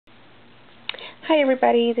Hi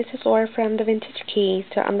everybody, this is Laura from the Vintage Key.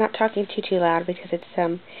 So I'm not talking too loud because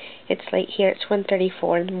it's late here. It's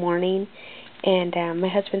 1:34 in the morning, and my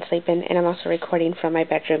husband's sleeping, and I'm also recording from my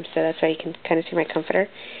bedroom, so that's why you can kind of see my comforter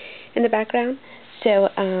in the background. So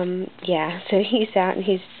yeah, so he's out and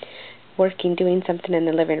he's working, doing something in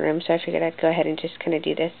the living room. So I figured I'd go ahead and just kind of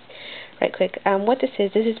do this right quick. What this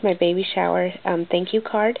is my baby shower thank you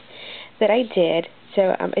card that I did.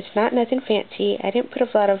 So it's not nothing fancy. I didn't put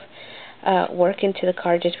a lot of work into the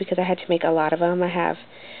card just because I had to make a lot of them. I have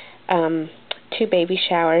 2 baby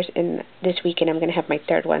showers, and this weekend I'm going to have my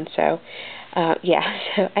 3rd one. So yeah,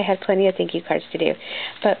 so I had plenty of thank you cards to do.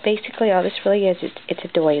 But basically all this really is, it's a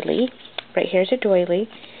doily. Right here's a doily.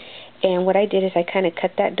 And what I did is I kind of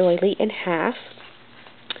cut that doily in half.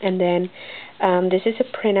 And then this is a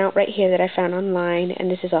printout right here that I found online,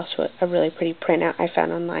 and this is also a really pretty printout I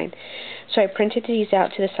found online. So I printed these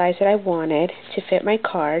out to the size that I wanted to fit my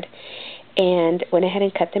card, and went ahead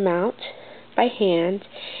and cut them out by hand.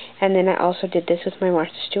 And then I also did this with my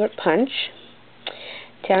Martha Stewart punch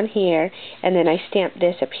down here, and then I stamped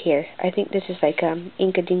this up here. I think this is like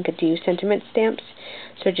Inka Dinka Doo sentiment stamps,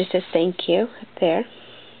 so it just says thank you up there.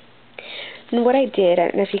 And what I did, I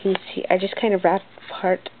don't know if you can see, I just kind of wrapped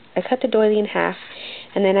I cut the doily in half,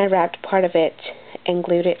 and then I wrapped part of it and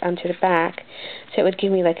glued it onto the back, so it would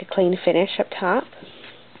give me like a clean finish up top.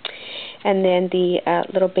 And then the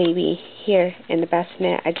little baby here in the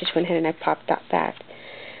bassinet, I just went ahead and I popped that back,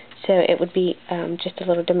 so it would be just a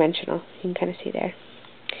little dimensional. You can kind of see there.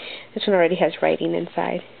 This one already has writing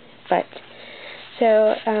inside. But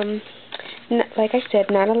so, like I said,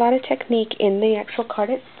 not a lot of technique in the actual card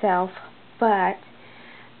itself, but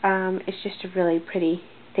it's just a really pretty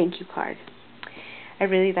thank you card. I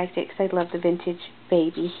really liked it because I love the vintage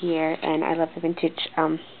baby here, and I love the vintage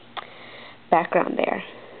background there.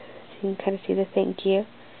 So you can kind of see the thank you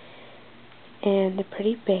and the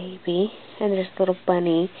pretty baby, and there's a little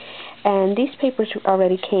bunny. And these papers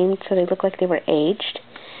already came, so they look like they were aged.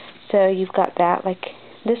 So you've got that. Like,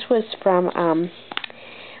 this was from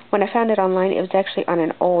when I found it online, it was actually on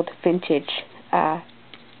an old vintage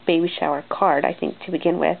baby shower card, I think, to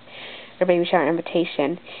begin with, or baby shower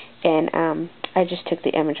invitation, and I just took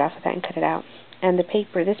the image off of that and cut it out. And the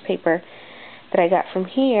paper, this paper that I got from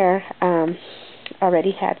here,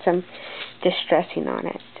 already had some distressing on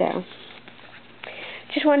it, so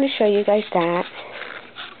just wanted to show you guys that.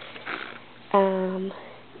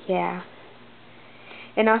 Yeah,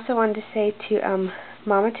 and also wanted to say to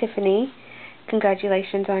Mama Tiffany,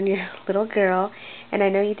 congratulations on your little girl. And I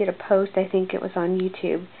know you did a post, I think it was on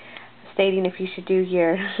YouTube, stating if you should do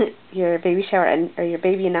your your baby shower or your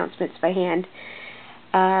baby announcements by hand.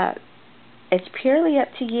 It's purely up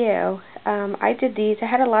to you. I did these. I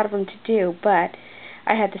had a lot of them to do, but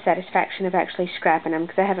I had the satisfaction of actually scrapping them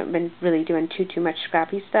because I haven't been really doing too much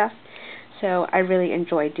scrappy stuff. So I really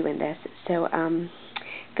enjoyed doing this. So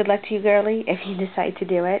good luck to you, girlie, if you decide to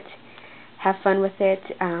do it. Have fun with it.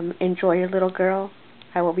 Enjoy your little girl.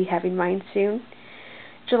 I will be having mine soon.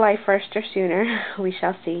 July 1st or sooner. We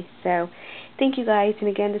shall see. So thank you guys. And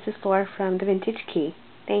again, this is Laura from the Vintage Key.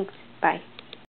 Thanks. Bye.